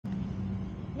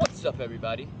What's up,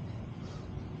 everybody?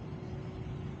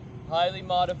 Highly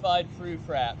modified frou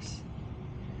fraps.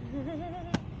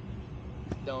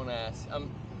 Don't ask.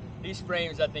 These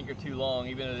frames I think are too long,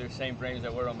 even though they're the same frames I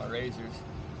wear on my razors.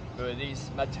 But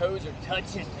these, my toes are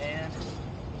touching, man.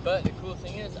 But the cool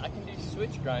thing is, I can do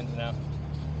switch grinds now.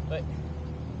 But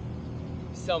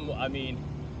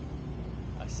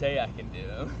I say I can do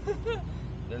them.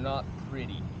 They're not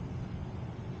pretty.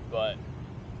 But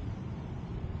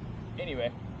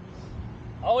anyway,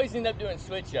 I always end up doing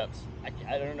switch ups.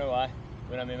 I don't know why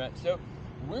when I'm in that. So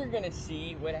we're gonna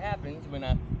see what happens when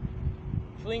I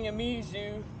fling a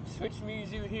mizu, switch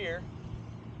mizu here,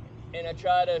 and I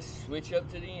try to switch up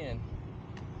to the end.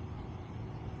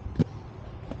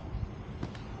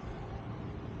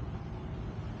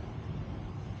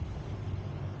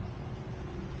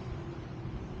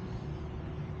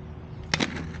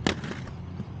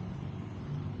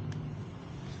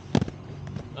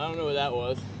 I don't know what that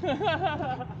was.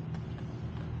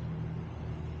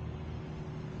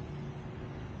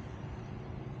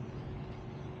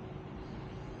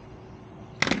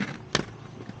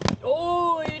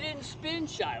 Oh, it didn't spin,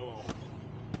 Shiloh.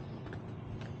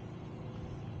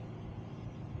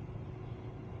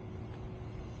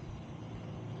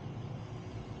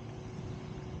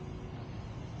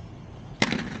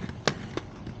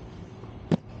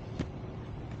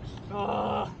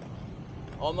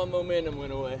 All my momentum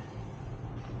went away.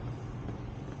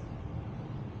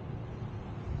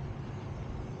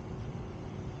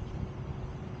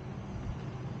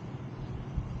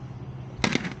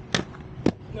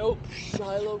 Nope,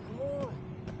 Shiloh, come on.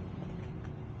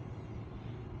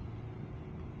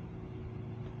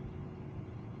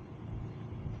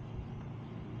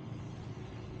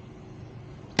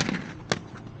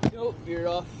 Nope, veered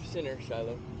off center,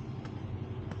 Shiloh.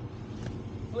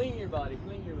 Fling your body,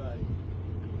 fling your body.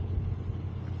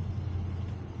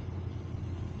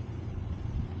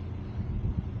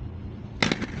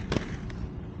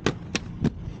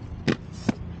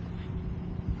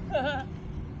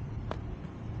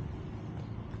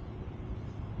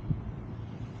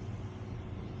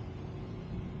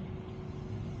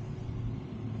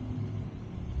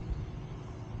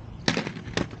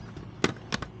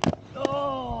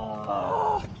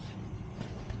 Oh!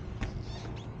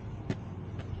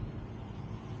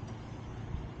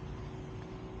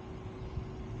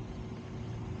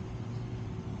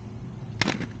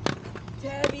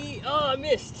 Tabby! Oh, I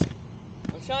missed.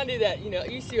 I'm trying to do that. You know,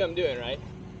 you see what I'm doing, right?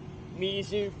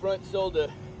 Mizu front sole to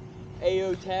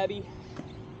AO tabby.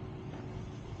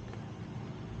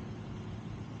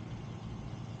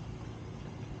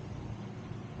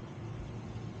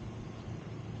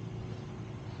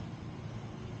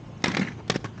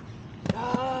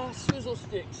 Swizzle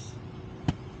sticks.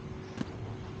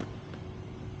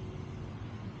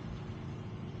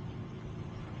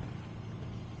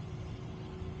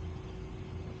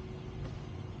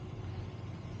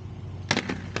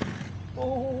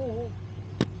 Oh.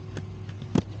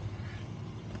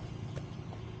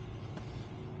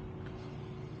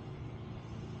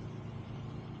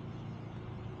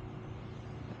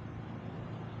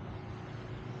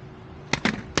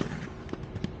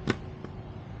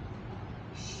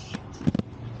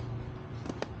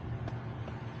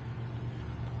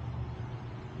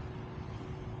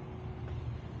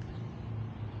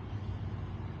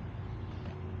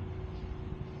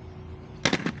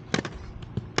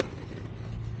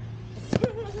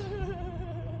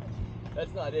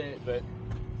 That's not it, but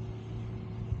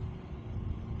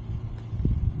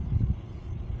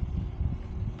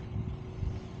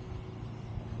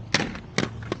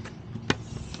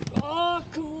oh,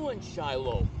 come on,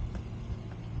 Shiloh.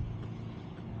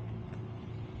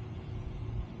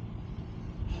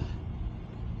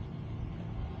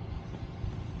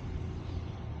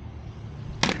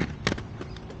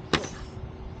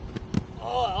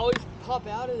 Oh, I always pop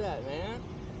out of that, man.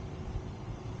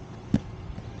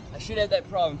 I should have that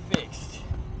problem fixed.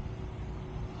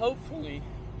 Hopefully,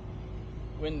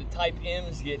 when the Type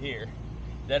M's get here,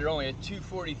 that are only a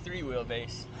 243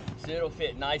 wheelbase, so it'll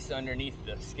fit nice underneath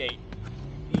the skate.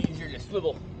 Easier to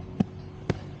swivel.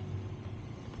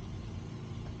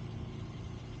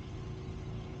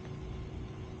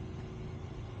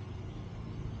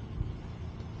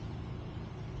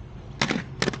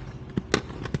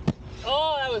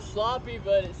 Oh, that was sloppy,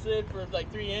 but it slid for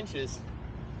like 3 inches.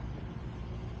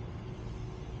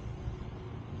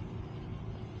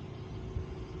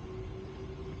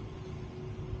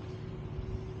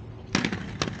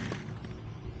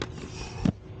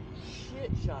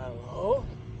 Shit, Shiloh.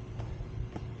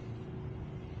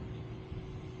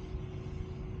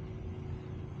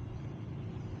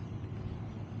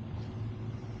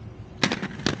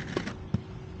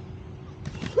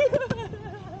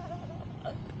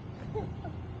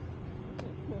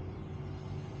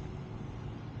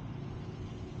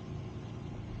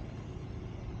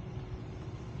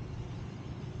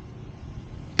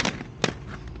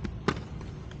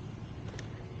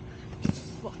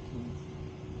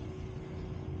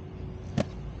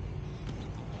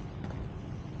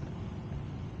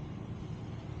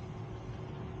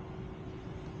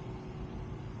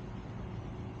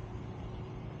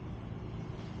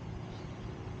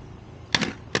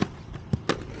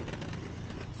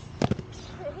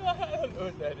 know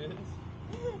what that is.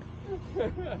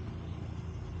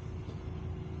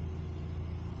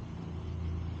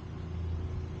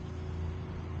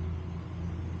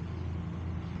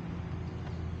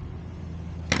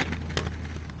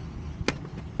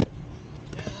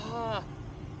 Ah.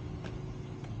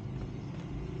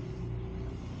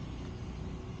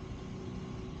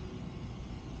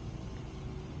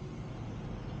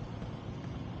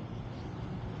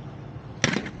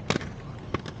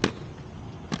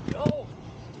 Oh,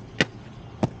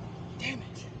 damn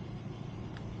it.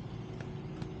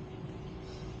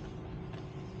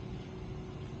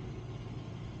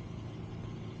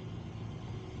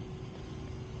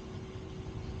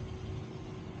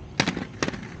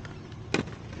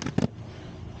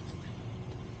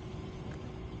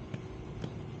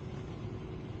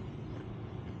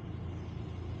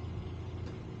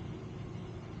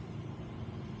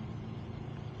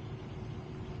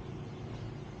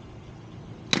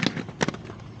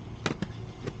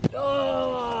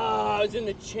 Oh, I was in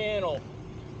the channel.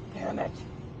 Damn it.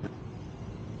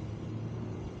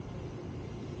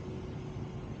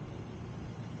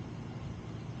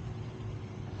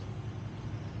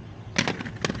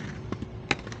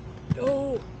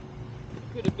 Oh,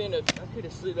 could have been I could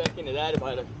have slid back into that if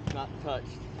I'd have not touched.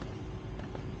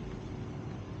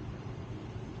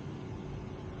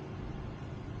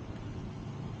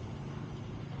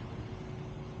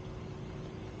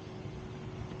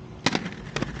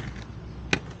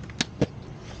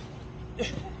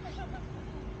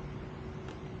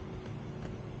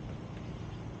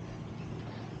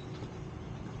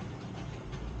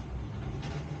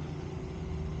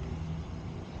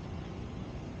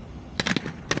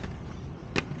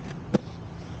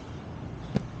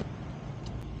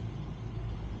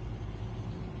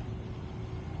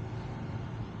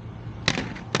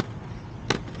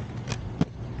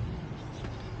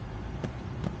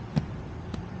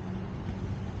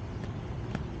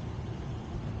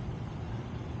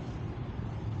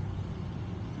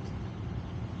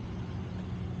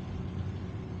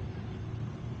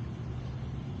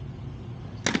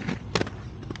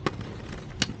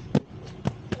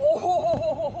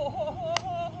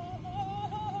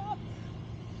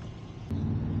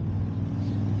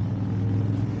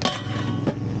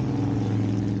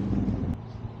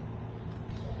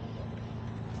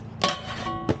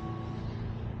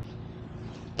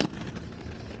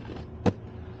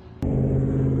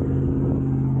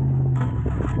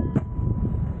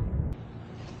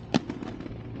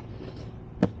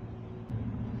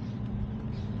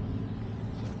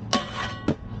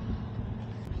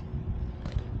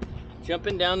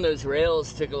 Jumping down those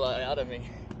rails took a lot out of me.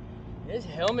 This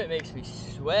helmet makes me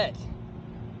sweat.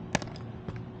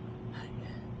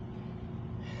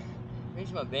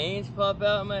 Makes my veins pop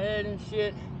out in my head and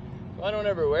shit. Well, I don't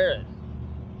ever wear it.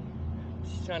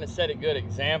 Just trying to set a good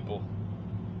example.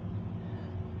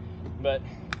 But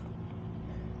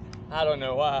I don't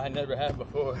know why, I never have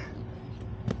before.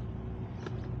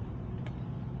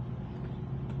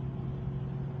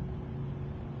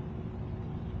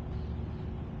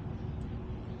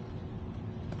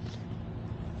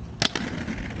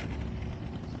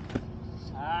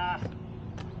 Ah.